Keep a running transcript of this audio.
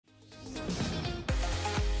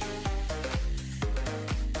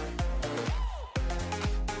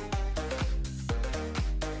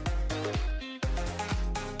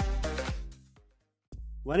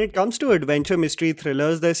When it comes to adventure mystery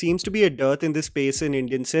thrillers, there seems to be a dearth in this space in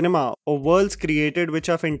Indian cinema, or worlds created which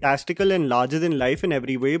are fantastical and larger than life in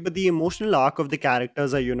every way, but the emotional arc of the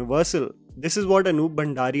characters are universal. This is what Anup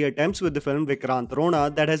Bhandari attempts with the film Vikrant Rona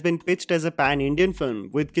that has been pitched as a pan-Indian film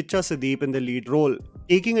with Kichcha Sudeep in the lead role.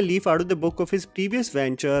 Taking a leaf out of the book of his previous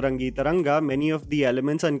venture Rangi Taranga, many of the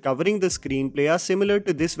elements uncovering the screenplay are similar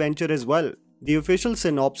to this venture as well. The official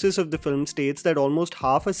synopsis of the film states that almost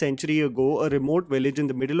half a century ago, a remote village in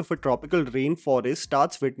the middle of a tropical rainforest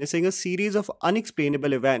starts witnessing a series of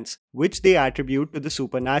unexplainable events, which they attribute to the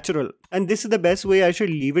supernatural. And this is the best way I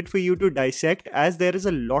should leave it for you to dissect, as there is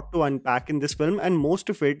a lot to unpack in this film and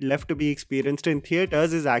most of it left to be experienced in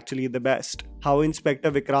theatres is actually the best. How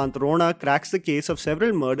Inspector Vikrant Rona cracks the case of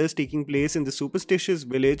several murders taking place in the superstitious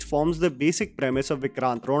village forms the basic premise of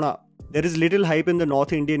Vikrant Rona. There is little hype in the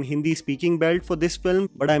North Indian Hindi speaking belt for this film,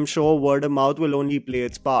 but I'm sure word of mouth will only play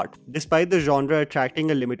its part, despite the genre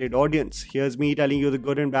attracting a limited audience. Here's me telling you the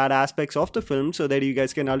good and bad aspects of the film so that you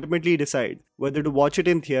guys can ultimately decide whether to watch it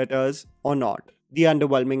in theatres or not. The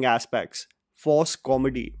underwhelming aspects. Force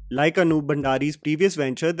comedy. Like Anup Bhandari's previous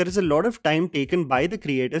venture, there is a lot of time taken by the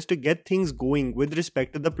creators to get things going with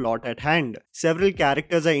respect to the plot at hand. Several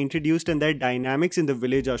characters are introduced and their dynamics in the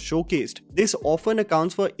village are showcased. This often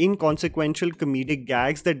accounts for inconsequential comedic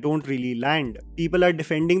gags that don't really land. People are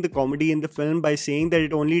defending the comedy in the film by saying that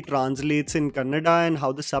it only translates in kannada and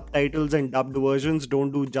how the subtitles and dubbed versions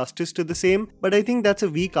don't do justice to the same, but I think that's a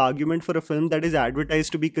weak argument for a film that is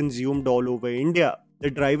advertised to be consumed all over India. The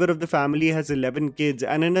driver of the family has 11 kids,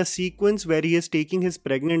 and in a sequence where he is taking his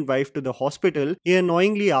pregnant wife to the hospital, he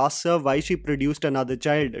annoyingly asks her why she produced another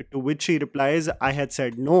child, to which she replies, "I had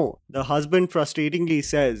said no." The husband frustratingly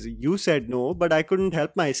says, "You said no, but I couldn't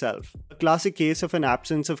help myself." A classic case of an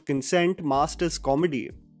absence of consent masked as comedy.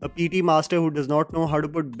 A PT master who does not know how to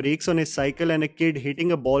put brakes on his cycle and a kid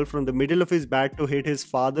hitting a ball from the middle of his bat to hit his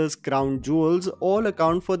father's crown jewels all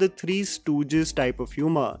account for the Three Stooges type of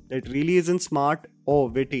humor that really isn't smart or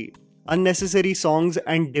witty. Unnecessary songs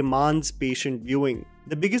and demands patient viewing.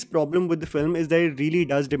 The biggest problem with the film is that it really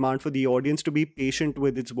does demand for the audience to be patient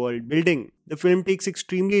with its world building. The film takes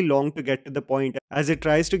extremely long to get to the point as it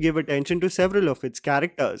tries to give attention to several of its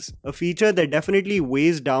characters. A feature that definitely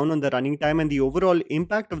weighs down on the running time and the overall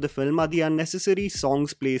impact of the film are the unnecessary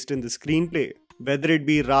songs placed in the screenplay. Whether it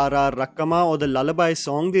be Ra Ra Rakkama or the lullaby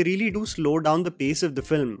song, they really do slow down the pace of the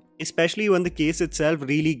film, especially when the case itself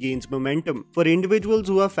really gains momentum. For individuals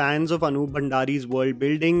who are fans of Anup Bhandari's world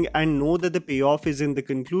building and know that the payoff is in the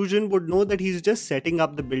conclusion would know that he's just setting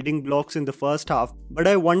up the building blocks in the first half. But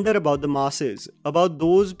I wonder about the masses, about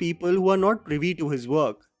those people who are not privy to his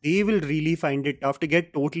work. They will really find it tough to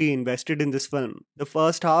get totally invested in this film. The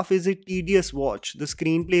first half is a tedious watch, the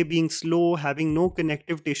screenplay being slow, having no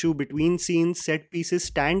connective tissue between scenes, set pieces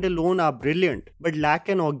stand alone are brilliant, but lack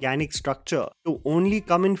an organic structure, to only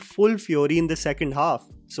come in full fury in the second half.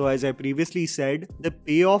 So as I previously said, the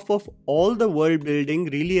payoff of all the world building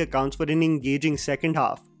really accounts for an engaging second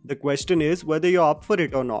half. The question is whether you're up for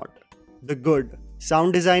it or not. The good.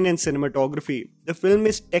 Sound design and cinematography. The film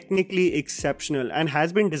is technically exceptional and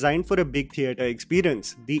has been designed for a big theatre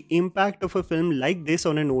experience. The impact of a film like this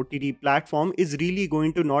on an OTT platform is really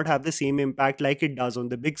going to not have the same impact like it does on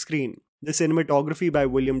the big screen. The cinematography by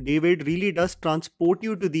William David really does transport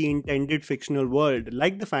you to the intended fictional world,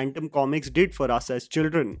 like the Phantom comics did for us as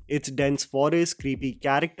children. Its dense forest, creepy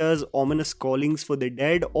characters, ominous callings for the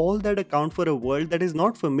dead, all that account for a world that is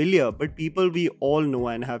not familiar but people we all know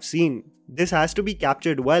and have seen. This has to be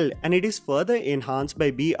captured well, and it is further enhanced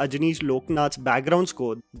by B. Ajanish Loknath's background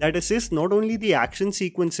score that assists not only the action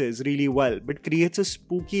sequences really well, but creates a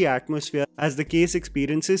spooky atmosphere as the case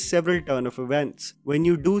experiences several turn of events. When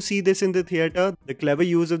you do see this in the theatre, the clever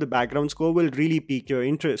use of the background score will really pique your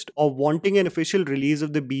interest, or wanting an official release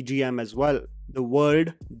of the BGM as well. The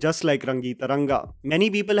world, just like Rangi Taranga. Many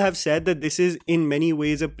people have said that this is in many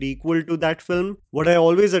ways a prequel to that film. What I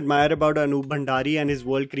always admire about Anup Bhandari and his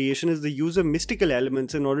world creation is the use of mystical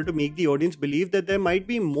elements in order to make the audience believe that there might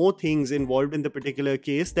be more things involved in the particular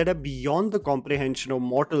case that are beyond the comprehension of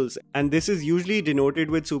mortals. And this is usually denoted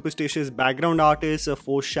with superstitious background artists, a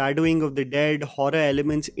foreshadowing of the dead, horror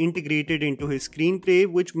elements integrated into his screenplay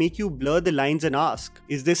which make you blur the lines and ask,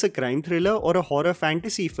 is this a crime thriller or a horror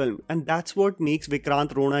fantasy film? And that's what makes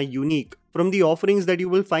Vikrant Rona unique. From the offerings that you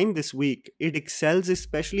will find this week, it excels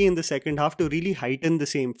especially in the second half to really heighten the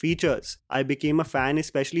same features. I became a fan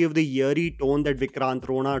especially of the eerie tone that Vikrant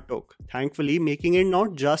Rona took, thankfully making it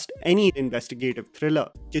not just any investigative thriller.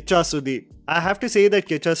 Kichcha Sudeep. I have to say that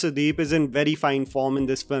Kichcha Sudeep is in very fine form in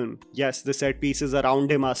this film. Yes, the set pieces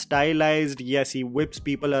around him are stylized, yes, he whips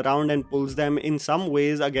people around and pulls them in some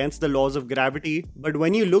ways against the laws of gravity, but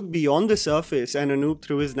when you look beyond the surface, and Anup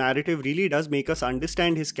through his narrative really does make us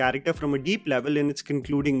understand his character from a deep level in its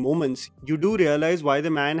concluding moments, you do realize why the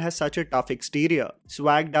man has such a tough exterior,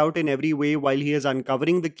 swagged out in every way while he is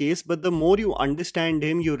uncovering the case, but the more you understand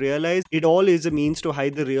him, you realize it all is a means to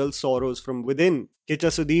hide the real sorrows from within. Kichcha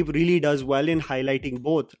Sudeep really does well in highlighting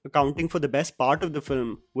both, accounting for the best part of the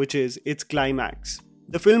film, which is its climax.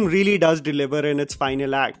 The film really does deliver in its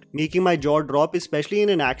final act, making my jaw drop, especially in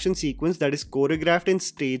an action sequence that is choreographed and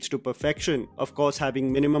staged to perfection, of course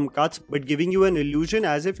having minimum cuts but giving you an illusion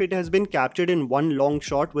as if it has been captured in one long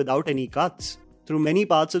shot without any cuts. Through many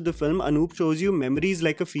parts of the film, Anup shows you memories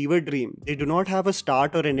like a fever dream. They do not have a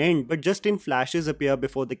start or an end, but just in flashes appear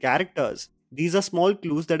before the characters. These are small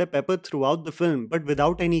clues that are peppered throughout the film, but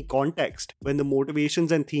without any context. When the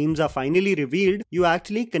motivations and themes are finally revealed, you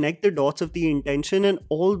actually connect the dots of the intention and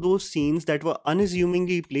all those scenes that were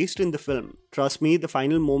unassumingly placed in the film. Trust me, the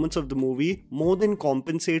final moments of the movie more than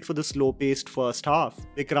compensate for the slow-paced first half.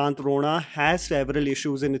 Vikrant Rona has several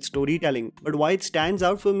issues in its storytelling, but why it stands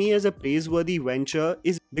out for me as a praiseworthy venture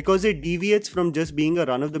is because it deviates from just being a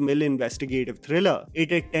run-of-the-mill investigative thriller.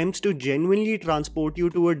 It attempts to genuinely transport you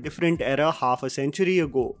to a different era half a century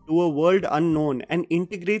ago, to a world unknown, and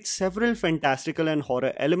integrates several fantastical and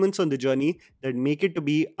horror elements on the journey that make it to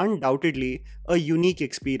be undoubtedly a unique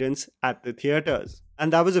experience at the theaters.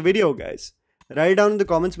 And that was a video, guys. Write down in the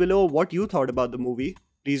comments below what you thought about the movie.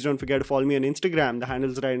 Please don't forget to follow me on Instagram, the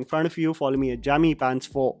handle's right in front of you. Follow me at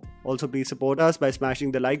JammyPants4. Also, please support us by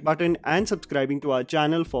smashing the like button and subscribing to our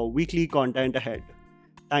channel for weekly content ahead.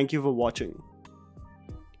 Thank you for watching.